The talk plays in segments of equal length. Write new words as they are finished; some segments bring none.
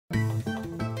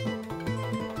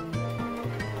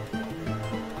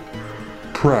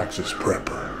Praxis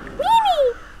Prepper.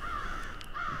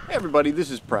 Hey everybody,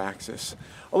 this is Praxis.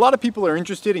 A lot of people are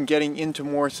interested in getting into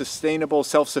more sustainable,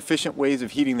 self-sufficient ways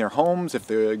of heating their homes. If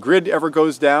the grid ever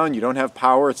goes down, you don't have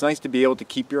power, it's nice to be able to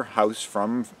keep your house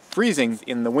from freezing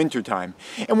in the wintertime.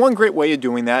 And one great way of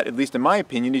doing that, at least in my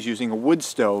opinion, is using a wood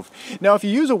stove. Now if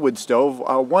you use a wood stove,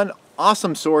 one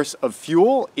awesome source of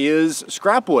fuel is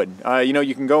scrap wood.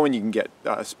 You can go and you can get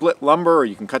split lumber, or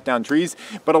you can cut down trees,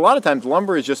 but a lot of times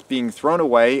lumber is just being thrown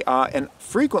away, and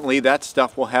frequently that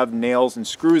stuff will have nails and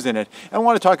screws in it. And I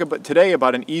want to talk today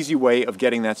about an easy way of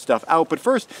getting that stuff out. But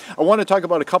first, I want to talk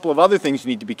about a couple of other things you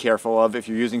need to be careful of if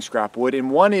you're using scrap wood. And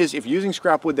one is, if you're using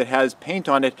scrap wood that has paint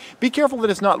on it, be careful that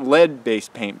it's not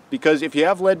lead-based paint, because if you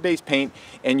have lead-based paint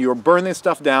and you're burning this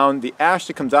stuff down, the ash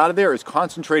that comes out of there is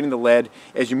concentrating the lead.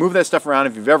 As you move that stuff around,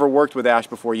 if you've ever worked with ash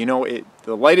before, you know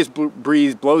the lightest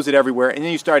breeze blows it everywhere, and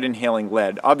then you start inhaling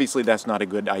lead. Obviously that's not a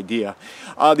good idea.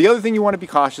 The other thing you want to be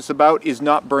cautious about is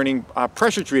not burning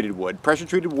pressure treated wood. Pressure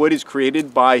treated wood is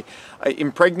created by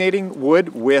impregnating wood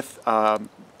with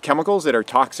chemicals that are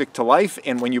toxic to life,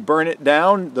 and when you burn it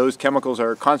down, those chemicals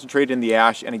are concentrated in the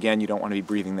ash, and again, you don't want to be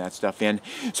breathing that stuff in.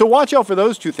 So watch out for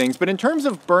those two things. But in terms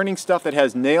of burning stuff that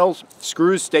has nails,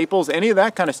 screws, staples, any of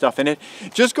that kind of stuff in it,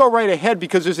 just go right ahead,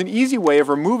 because there's an easy way of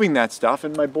removing that stuff,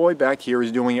 and my boy back here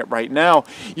is doing it right now.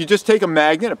 You just take a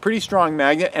magnet, a pretty strong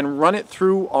magnet, and run it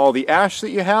through all the ash that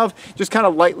you have, just kind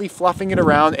of lightly fluffing it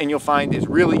around, and you'll find it's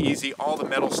really easy. All the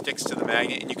metal sticks to the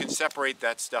magnet, and you can separate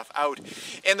that stuff out.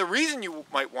 And the reason you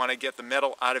might want to get the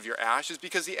metal out of your ash is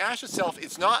because the ash itself,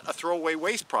 it's not a throwaway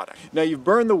waste product. Now you've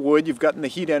burned the wood, you've gotten the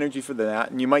heat energy for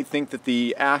that, and you might think that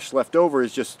the ash left over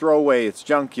is just throwaway, it's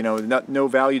junk, no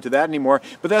value to that anymore,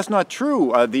 but that's not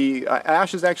true. The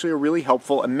ash is actually a really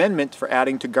helpful amendment for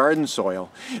adding to garden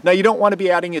soil. Now you don't want to be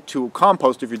adding it to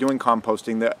compost if you're doing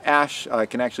composting. The ash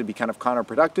can actually be kind of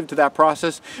counterproductive to that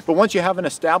process, but once you have an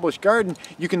established garden,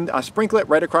 you can sprinkle it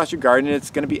right across your garden, and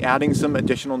it's going to be adding some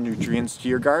additional nutrients to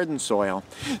your garden soil.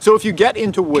 So if you get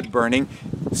into wood burning,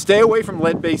 stay away from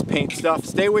lead-based paint stuff,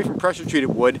 stay away from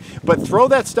pressure-treated wood, but throw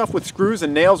that stuff with screws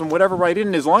and nails and whatever right in,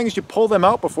 and as long as you pull them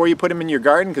out before you put them in your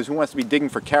garden, because who wants to be digging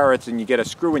for carrots and you get a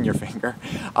screw in your finger,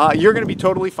 you're going to be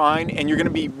totally fine, and you're going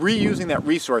to be reusing that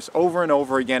resource over and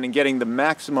over again and getting the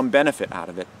maximum benefit out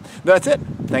of it. That's it.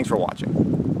 Thanks for watching.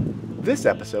 This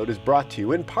episode is brought to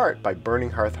you in part by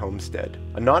Burning Hearth Homestead,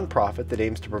 a nonprofit that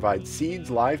aims to provide seeds,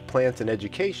 live plants, and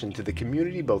education to the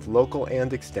community, both local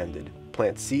and extended.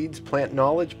 Plant seeds, plant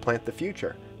knowledge, plant the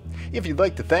future. If you'd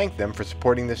like to thank them for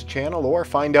supporting this channel or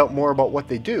find out more about what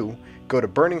they do, go to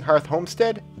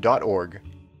burninghearthhomestead.org.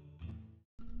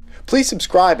 Please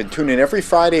subscribe and tune in every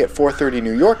Friday at 4:30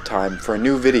 New York time for a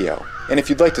new video. And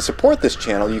if you'd like to support this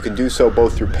channel, you can do so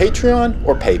both through Patreon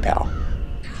or PayPal.